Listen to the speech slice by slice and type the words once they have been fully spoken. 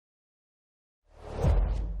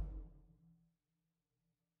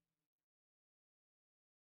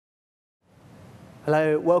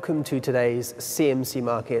Hello, welcome to today's CMC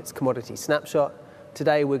Markets Commodity Snapshot.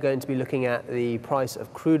 Today we're going to be looking at the price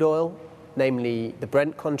of crude oil, namely the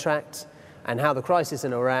Brent contract, and how the crisis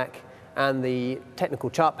in Iraq and the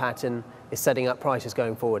technical chart pattern is setting up prices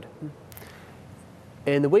going forward.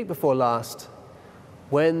 In the week before last,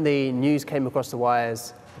 when the news came across the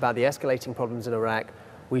wires about the escalating problems in Iraq,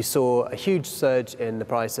 we saw a huge surge in the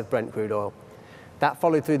price of Brent crude oil. That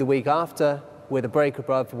followed through the week after, with a break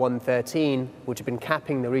above 113, which had been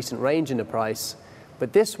capping the recent range in the price.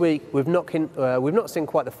 But this week, we've not seen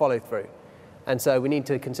quite the follow-through. And so we need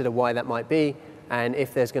to consider why that might be, and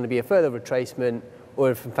if there's going to be a further retracement,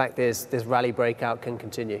 or if in fact this rally breakout can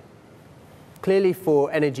continue. Clearly for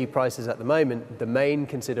energy prices at the moment, the main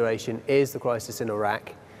consideration is the crisis in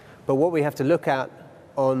Iraq. But what we have to look at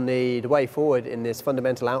on the way forward in this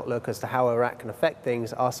fundamental outlook as to how Iraq can affect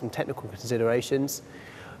things are some technical considerations.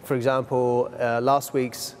 For example, last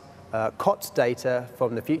week's COTS data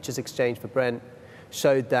from the futures exchange for Brent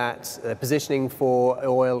showed that positioning for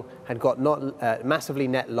oil had got not massively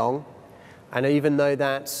net long. And even though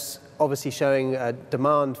that's obviously showing a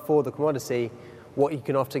demand for the commodity, what you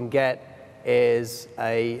can often get is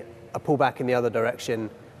a pullback in the other direction,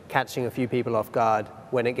 catching a few people off guard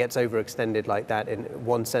when it gets overextended like that in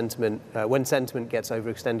one sentiment, when sentiment gets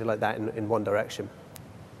overextended like that in one direction.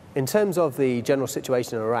 In terms of the general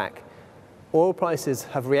situation in Iraq, oil prices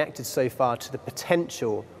have reacted so far to the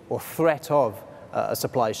potential or threat of a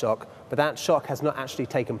supply shock, but that shock has not actually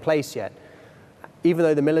taken place yet. Even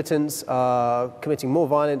though the militants are committing more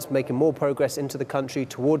violence, making more progress into the country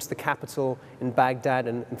towards the capital in Baghdad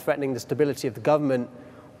and threatening the stability of the government,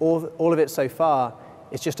 all of it so far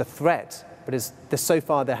is just a threat, but so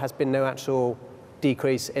far there has been no actual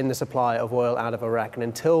decrease in the supply of oil out of Iraq. And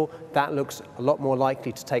until that looks a lot more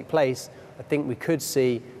likely to take place, I think we could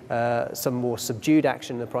see some more subdued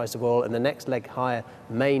action in the price of oil, and the next leg higher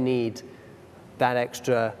may need that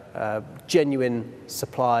extra genuine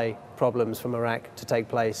supply problems from Iraq to take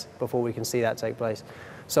place before we can see that take place.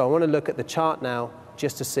 So I want to look at the chart now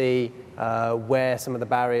just to see where some of the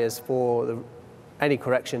barriers for any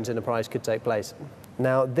corrections in the price could take place.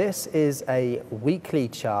 Now this is a weekly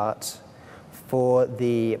chart for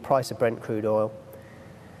the price of Brent crude oil.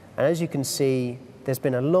 And as you can see, there's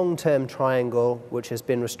been a long-term triangle which has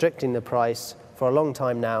been restricting the price for a long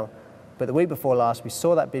time now. But the week before last, we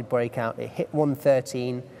saw that big breakout. It hit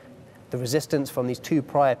 113, the resistance from these two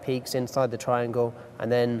prior peaks inside the triangle, and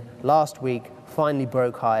then last week finally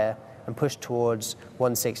broke higher and pushed towards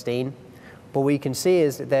 116. What we can see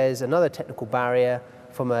is that there's another technical barrier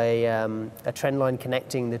from a trend line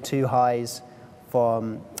connecting the two highs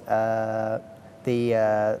from the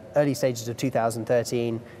early stages of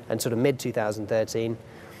 2013 and sort of mid-2013.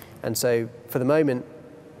 And so for the moment,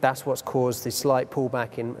 that's what's caused the slight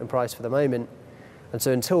pullback in price for the moment. And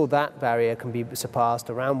so until that barrier can be surpassed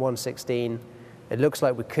around 116, it looks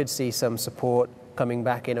like we could see some support coming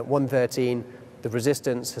back in at 113. The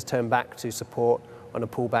resistance has turned back to support on a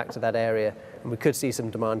pullback to that area, and we could see some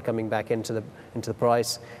demand coming back into the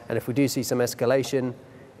price. And if we do see some escalation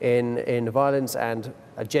in the violence and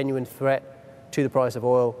a genuine threat to the price of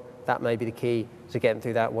oil, that may be the key to getting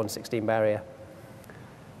through that 116 barrier.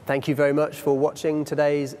 Thank you very much for watching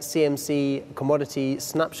today's CMC Commodity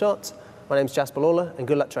Snapshot. My name's Jasper Lawler, and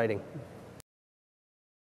good luck trading.